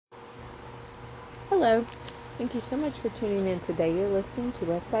Hello. Thank you so much for tuning in today. You're listening to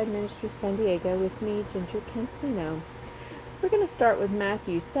Westside Ministries San Diego with me, Ginger Cancino. We're going to start with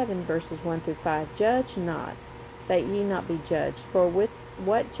Matthew 7, verses 1 through 5. Judge not, that ye not be judged. For with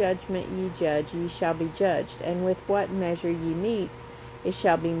what judgment ye judge, ye shall be judged. And with what measure ye mete, it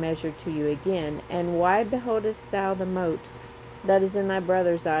shall be measured to you again. And why beholdest thou the mote that is in thy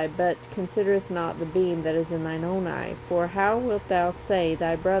brother's eye, but considereth not the beam that is in thine own eye? For how wilt thou say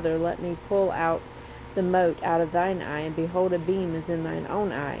thy brother, Let me pull out the mote out of thine eye, and behold, a beam is in thine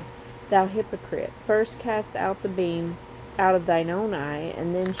own eye? Thou hypocrite, first cast out the beam out of thine own eye,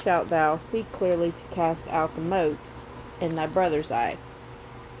 and then shalt thou see clearly to cast out the mote in thy brother's eye.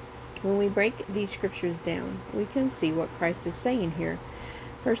 When we break these scriptures down, we can see what Christ is saying here.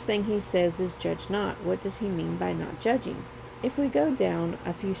 First thing he says is, judge not. What does he mean by not judging? If we go down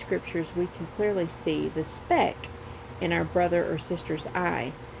a few scriptures, we can clearly see the speck in our brother or sister's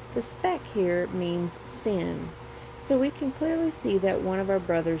eye. The speck here means sin. So we can clearly see that one of our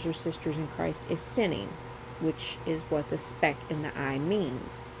brothers or sisters in Christ is sinning, which is what the speck in the eye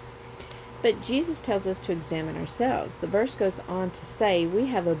means. But Jesus tells us to examine ourselves. The verse goes on to say we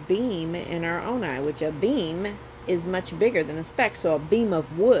have a beam in our own eye, which a beam is much bigger than a speck. So a beam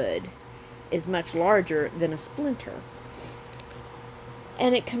of wood is much larger than a splinter.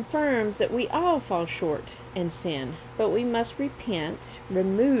 And it confirms that we all fall short and sin, but we must repent,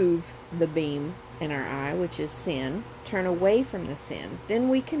 remove the beam in our eye, which is sin, turn away from the sin. Then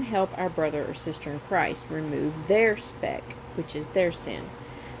we can help our brother or sister in Christ remove their speck, which is their sin.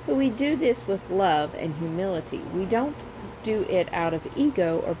 But we do this with love and humility. We don't do it out of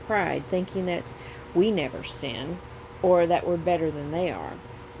ego or pride, thinking that we never sin or that we're better than they are.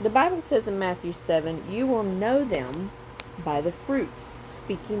 The Bible says in Matthew 7, you will know them by the fruits,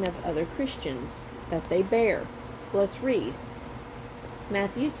 speaking of other Christians, that they bear. Let's read.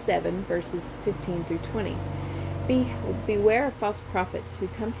 Matthew 7, verses 15 through 20. Beware of false prophets who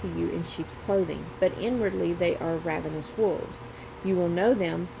come to you in sheep's clothing, but inwardly they are ravenous wolves. You will know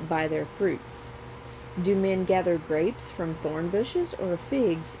them by their fruits. Do men gather grapes from thorn bushes, or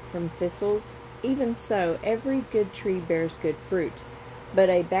figs from thistles? Even so, every good tree bears good fruit, but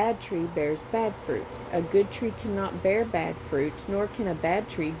a bad tree bears bad fruit. A good tree cannot bear bad fruit, nor can a bad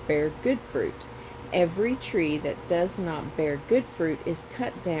tree bear good fruit. Every tree that does not bear good fruit is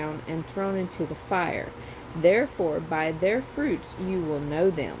cut down and thrown into the fire. Therefore, by their fruits you will know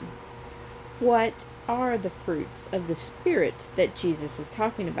them. What are the fruits of the Spirit that Jesus is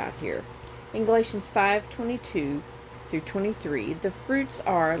talking about here? In Galatians 5:22 through 23, the fruits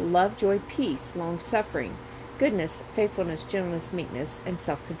are love, joy, peace, long-suffering, goodness, faithfulness, gentleness, meekness, and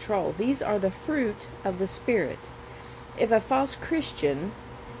self-control. These are the fruit of the Spirit. If a false Christian,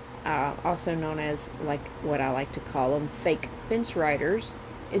 also known as what I like to call them, fake fence riders,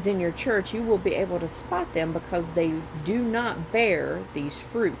 is in your church, you will be able to spot them because they do not bear these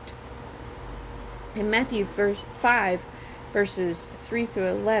fruit. In Matthew 5, verses 3 through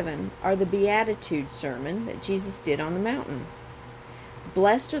 11, are the Beatitudes sermon that Jesus did on the mountain.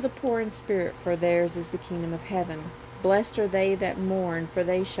 Blessed are the poor in spirit, for theirs is the kingdom of heaven. Blessed are they that mourn, for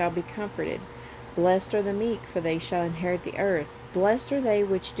they shall be comforted. Blessed are the meek, for they shall inherit the earth. Blessed are they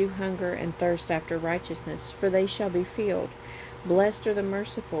which do hunger and thirst after righteousness, for they shall be filled. Blessed are the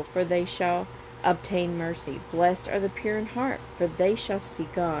merciful, for they shall obtain mercy. Blessed are the pure in heart, for they shall see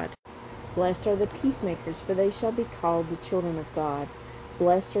God. Blessed are the peacemakers, for they shall be called the children of God.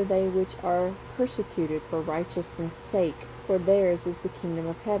 Blessed are they which are persecuted for righteousness' sake, for theirs is the kingdom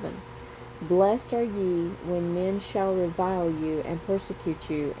of heaven. Blessed are ye when men shall revile you and persecute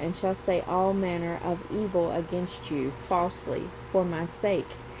you, and shall say all manner of evil against you falsely for my sake.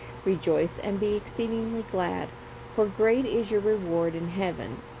 Rejoice and be exceedingly glad, for great is your reward in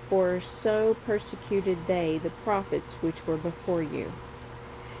heaven. For so persecuted they the prophets which were before you.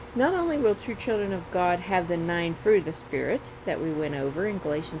 Not only will true children of God have the 9 fruit of the Spirit that we went over in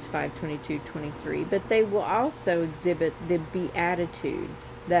Galatians 5:22-23, but they will also exhibit the Beatitudes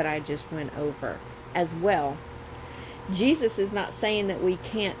that I just went over as well. Jesus is not saying that we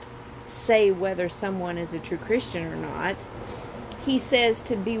can't say whether someone is a true Christian or not. He says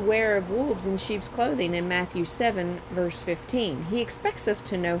to beware of wolves in sheep's clothing in Matthew 7, verse 15. He expects us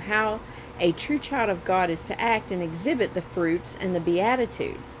to know how a true child of God is to act and exhibit the fruits and the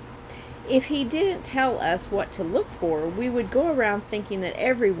Beatitudes. If he didn't tell us what to look for, we would go around thinking that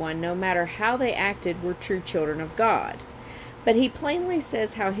everyone, no matter how they acted, were true children of God. But he plainly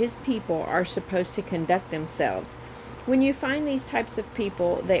says how his people are supposed to conduct themselves. When you find these types of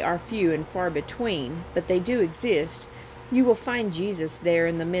people, they are few and far between, but they do exist. You will find Jesus there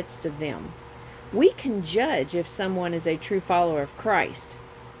in the midst of them. We can judge if someone is a true follower of Christ.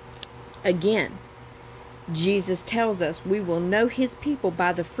 Again, Jesus tells us we will know his people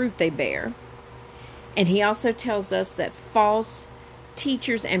by the fruit they bear. And he also tells us that false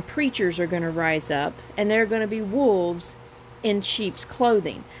teachers and preachers are going to rise up, and they're going to be wolves in sheep's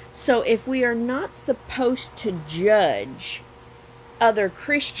clothing. So if we are not supposed to judge other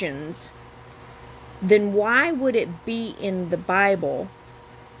Christians, then why would it be in the Bible,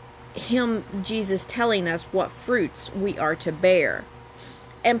 Jesus telling us what fruits we are to bear?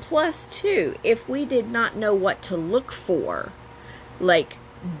 And plus, too, if we did not know what to look for, like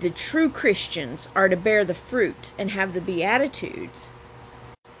the true Christians are to bear the fruit and have the Beatitudes,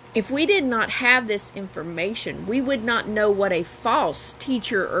 if we did not have this information, we would not know what a false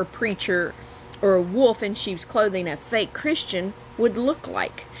teacher or preacher or a wolf in sheep's clothing, a fake Christian, would look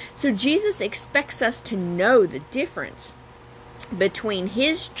like. So Jesus expects us to know the difference between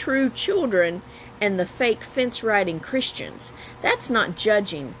his true children and the fake fence-riding Christians. That's not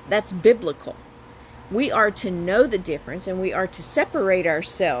judging, that's biblical. We are to know the difference, and we are to separate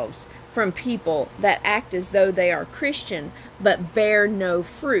ourselves from people that act as though they are Christian but bear no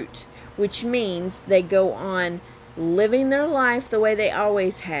fruit, which means they go on living their life the way they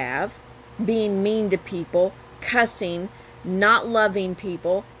always have, being mean to people, cussing, not loving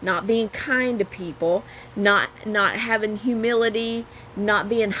people, not being kind to people, not having humility, not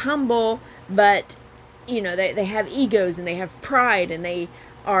being humble, but they have egos and they have pride, and they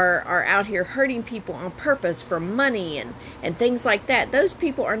are out here hurting people on purpose for money and things like that. Those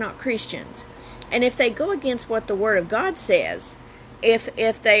people are not Christians. And if they go against what the Word of God says,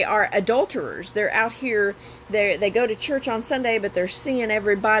 if they are adulterers, they're out here, they go to church on Sunday, but they're seeing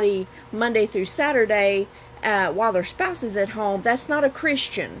everybody Monday through Saturday while their spouse is at home, that's not a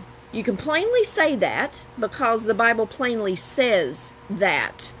Christian. You can plainly say that because the Bible plainly says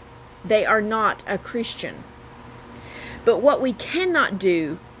that they are not a Christian. But what we cannot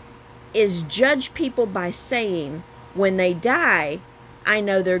do is judge people by saying, when they die, I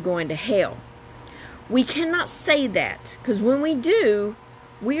know they're going to hell. We cannot say that, because when we do,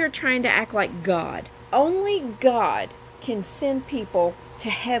 we are trying to act like God. Only God can send people to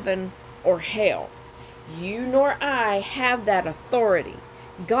heaven or hell. You nor I have that authority.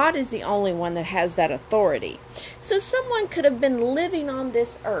 God is the only one that has that authority. So someone could have been living on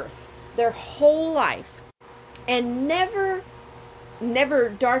this earth their whole life and never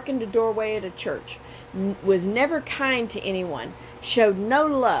darkened a doorway at a church, was never kind to anyone, showed no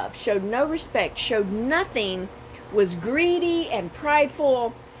love, showed no respect, showed nothing, was greedy and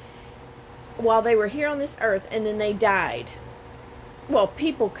prideful while they were here on this earth, and then they died. Well,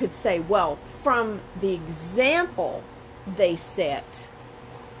 people could say, well, from the example they set,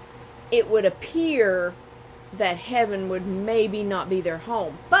 it would appear that heaven would maybe not be their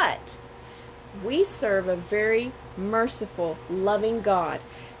home. But we serve a very merciful, loving God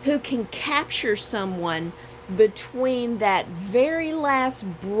who can capture someone between that very last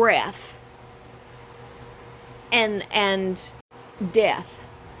breath and death.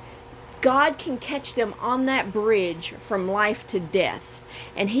 God can catch them on that bridge from life to death.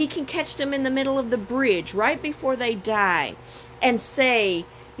 And he can catch them in the middle of the bridge right before they die and say,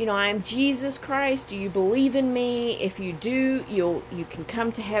 I am Jesus Christ. Do you believe in me? If you do, you can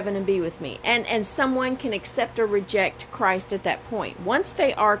come to heaven and be with me. And someone can accept or reject Christ at that point. Once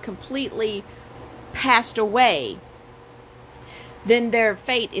they are completely passed away, then their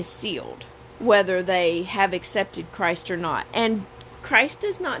fate is sealed, whether they have accepted Christ or not. And Christ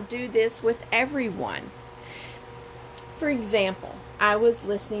does not do this with everyone. For example, I was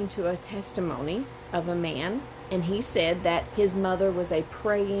listening to a testimony of a man, and he said that his mother was a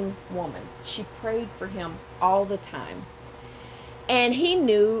praying woman. She prayed for him all the time. And he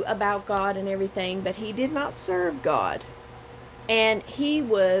knew about God and everything, but he did not serve God. And he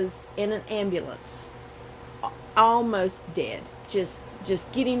was in an ambulance, almost dead, just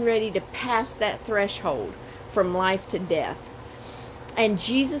getting ready to pass that threshold from life to death. And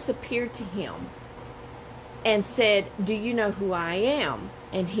Jesus appeared to him and said, do you know who I am?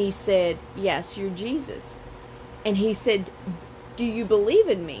 And he said, yes, you're Jesus. And he said, do you believe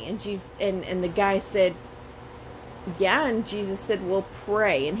in me? And Jesus, and the guy said, yeah. And Jesus said, well,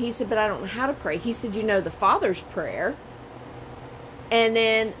 pray. And he said, but I don't know how to pray. He said, you know the Father's prayer? And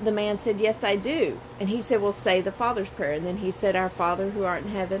then the man said, yes, I do. And he said, well, say the Father's prayer. And then he said, our Father who art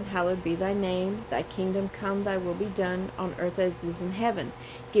in heaven, hallowed be thy name. Thy kingdom come, thy will be done on earth as it is in heaven.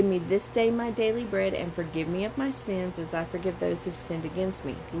 Give me this day my daily bread, and forgive me of my sins as I forgive those who've sinned against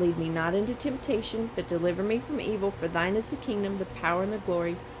me. Lead me not into temptation, but deliver me from evil. For thine is the kingdom, the power, and the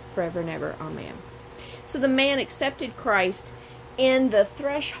glory, forever and ever. Amen. So the man accepted Christ in the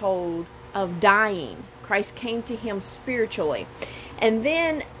threshold of dying. Christ came to him spiritually. And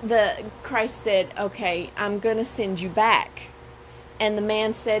then Christ said, okay, I'm going to send you back. And the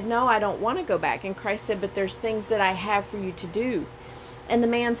man said, no, I don't want to go back. And Christ said, but there's things that I have for you to do. And the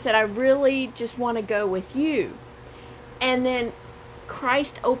man said, I really just want to go with you. And then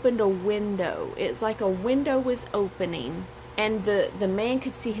Christ opened a window. It's like a window was opening. And the man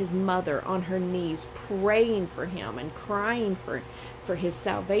could see his mother on her knees praying for him and crying for his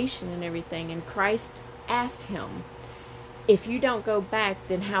salvation and everything. And Christ asked him, if you don't go back,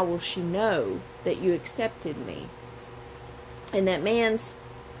 then how will she know that you accepted me? And that man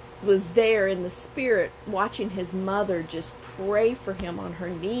was there in the spirit watching his mother just pray for him on her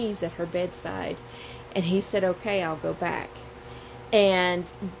knees at her bedside. And he said, okay, I'll go back. And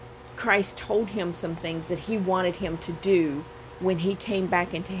Christ told him some things that he wanted him to do when he came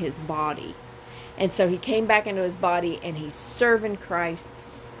back into his body. And so he came back into his body and he's serving Christ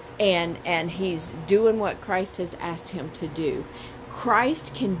and he's doing what Christ has asked him to do.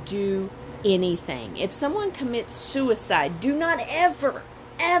 Christ can do anything. If someone commits suicide, do not ever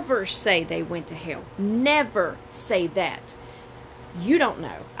say they went to hell. Never say that. You don't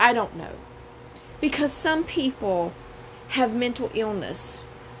know. I don't know. Because some people have mental illness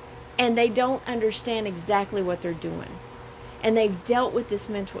and they don't understand exactly what they're doing. And they've dealt with this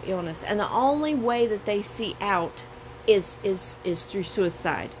mental illness. And the only way that they see out is through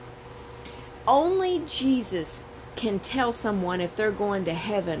suicide. Only Jesus can tell someone if they're going to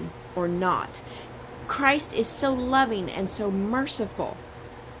heaven or not. Christ is so loving and so merciful.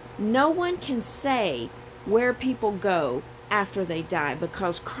 No one can say where people go after they die,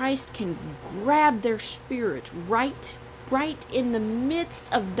 because Christ can grab their spirit right in the midst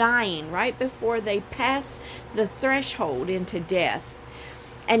of dying, right before they pass the threshold into death,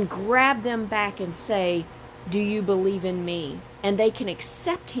 and grab them back and say, do you believe in me? And they can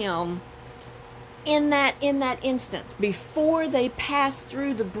accept him in that instance before they pass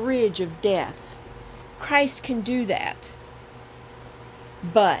through the bridge of death. Christ can do that.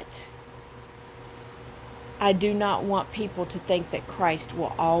 But I do not want people to think that Christ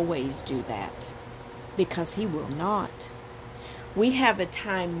will always do that, because he will not. We have a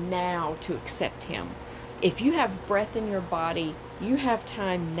time now to accept him. If you have breath in your body, you have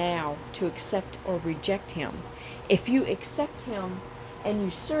time now to accept or reject him. If you accept him and you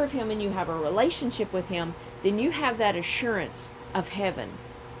serve him and you have a relationship with him, then you have that assurance of heaven.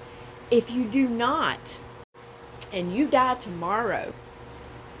 If you do not, and you die tomorrow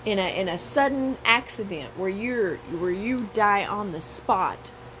in a sudden accident where you die on the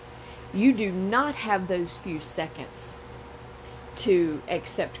spot, you do not have those few seconds to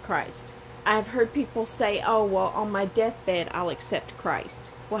accept Christ. I've heard people say, oh, well, on my deathbed, I'll accept Christ.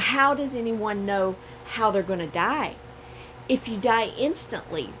 Well, how does anyone know how they're going to die? If you die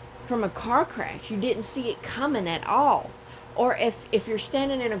instantly from a car crash, you didn't see it coming at all. Or if you're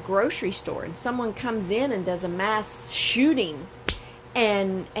standing in a grocery store and someone comes in and does a mass shooting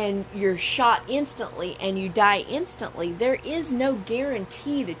and you're shot instantly and you die instantly, there is no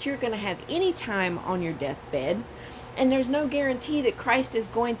guarantee that you're going to have any time on your deathbed. And there's no guarantee that Christ is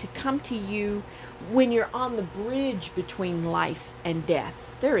going to come to you when you're on the bridge between life and death.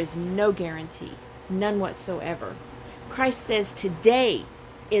 There is no guarantee. None whatsoever. Christ says today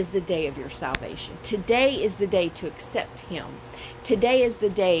is the day of your salvation. Today is the day to accept him. Today is the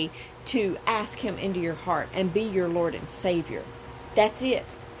day to ask him into your heart and be your Lord and Savior. That's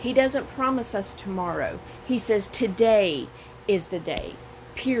it. He doesn't promise us tomorrow. He says today is the day.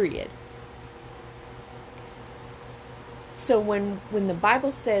 Period. So when the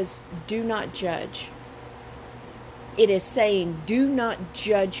Bible says do not judge, it is saying do not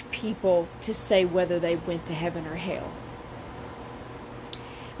judge people to say whether they went to heaven or hell.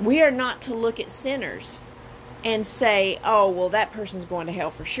 We are not to look at sinners and say, oh, well, that person's going to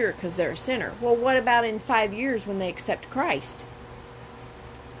hell for sure because they're a sinner. Well, what about in 5 years when they accept Christ?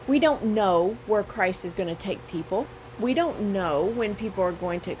 We don't know where Christ is going to take people. We don't know when people are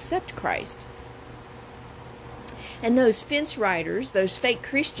going to accept Christ. And those fence riders, those fake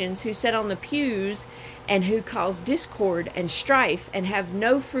Christians who sit on the pews and who cause discord and strife and have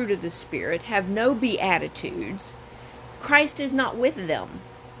no fruit of the Spirit, have no beatitudes, Christ is not with them.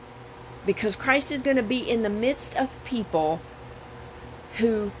 Because Christ is going to be in the midst of people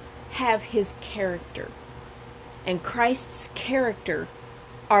who have his character. And Christ's character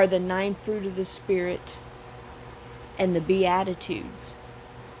are the 9 fruit of the Spirit and the beatitudes.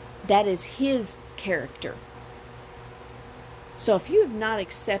 That is his character. So if you have not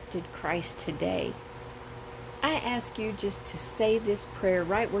accepted Christ today, I ask you just to say this prayer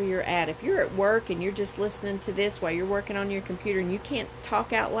right where you're at. If you're at work and you're just listening to this while you're working on your computer and you can't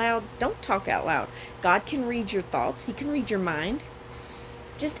talk out loud, don't talk out loud. God can read your thoughts. He can read your mind.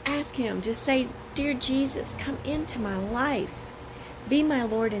 Just ask Him. Just say, "Dear Jesus, come into my life. Be my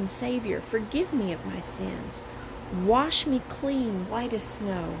Lord and Savior. Forgive me of my sins. Wash me clean, white as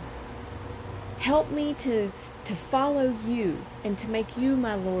snow. Help me to follow you and to make you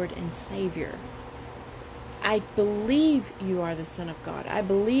my Lord and Savior. I believe you are the Son of God. I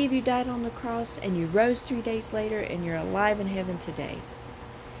believe you died on the cross and you rose 3 days later and you're alive in heaven today.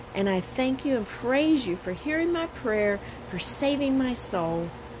 And I thank you and praise you for hearing my prayer, for saving my soul.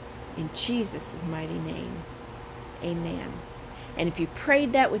 In Jesus' mighty name, amen." And if you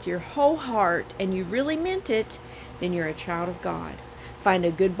prayed that with your whole heart and you really meant it, then you're a child of God. Find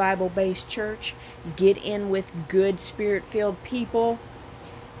a good Bible-based church, get in with good Spirit-filled people,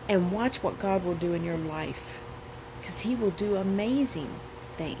 and watch what God will do in your life, because He will do amazing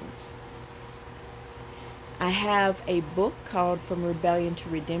things. I have a book called From Rebellion to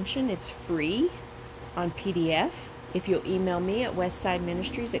Redemption. It's free on PDF. If you'll email me at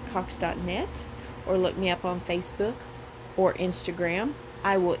westsideministries@cox.net or look me up on Facebook or Instagram,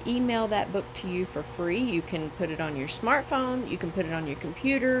 I will email that book to you for free. You can put it on your smartphone, you can put it on your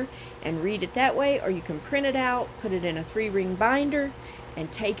computer and read it that way, or you can print it out, put it in a 3-ring binder,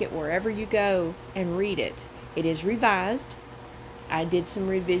 and take it wherever you go and read it. It is revised. I did some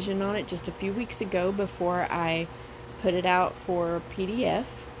revision on it just a few weeks ago before I put it out for PDF.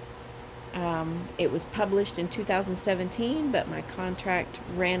 It was published in 2017, but my contract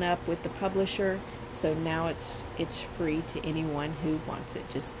ran up with the publisher, so now it's free to anyone who wants it.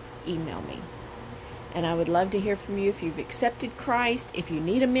 Just email me. And I would love to hear from you if you've accepted Christ, if you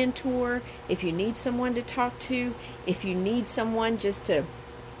need a mentor, if you need someone to talk to, if you need someone just to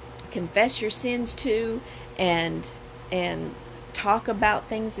confess your sins to and talk about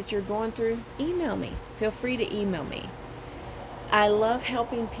things that you're going through. Email me. Feel free to email me. I love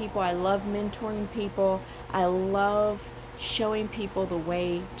helping people. I love mentoring people. I love showing people the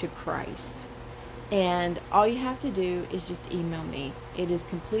way to Christ. And all you have to do is just email me. It is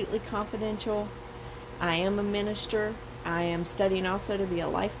completely confidential. I am a minister. I am studying also to be a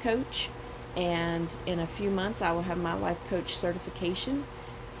life coach. And in a few months, I will have my life coach certification.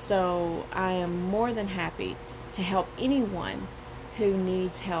 So I am more than happy to help anyone who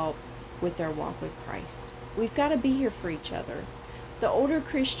needs help with their walk with Christ. We've got to be here for each other. The older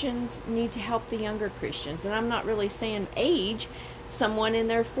Christians need to help the younger Christians. And I'm not really saying age. Someone in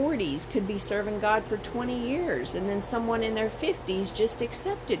their 40s could be serving God for 20 years, and then someone in their 50s just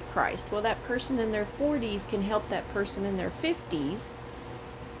accepted Christ. Well, that person in their 40s can help that person in their 50s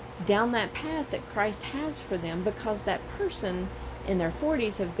down that path that Christ has for them, because that person in their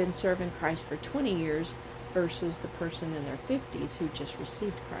 40s have been serving Christ for 20 years versus the person in their 50s who just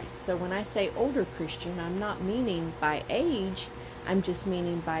received Christ. So when I say older Christian, I'm not meaning by age, I'm just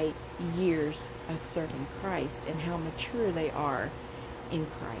meaning by years of serving Christ and how mature they are in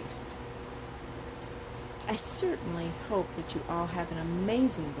Christ. I certainly hope that you all have an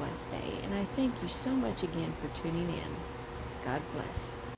amazing, blessed day, and I thank you so much again for tuning in. God bless.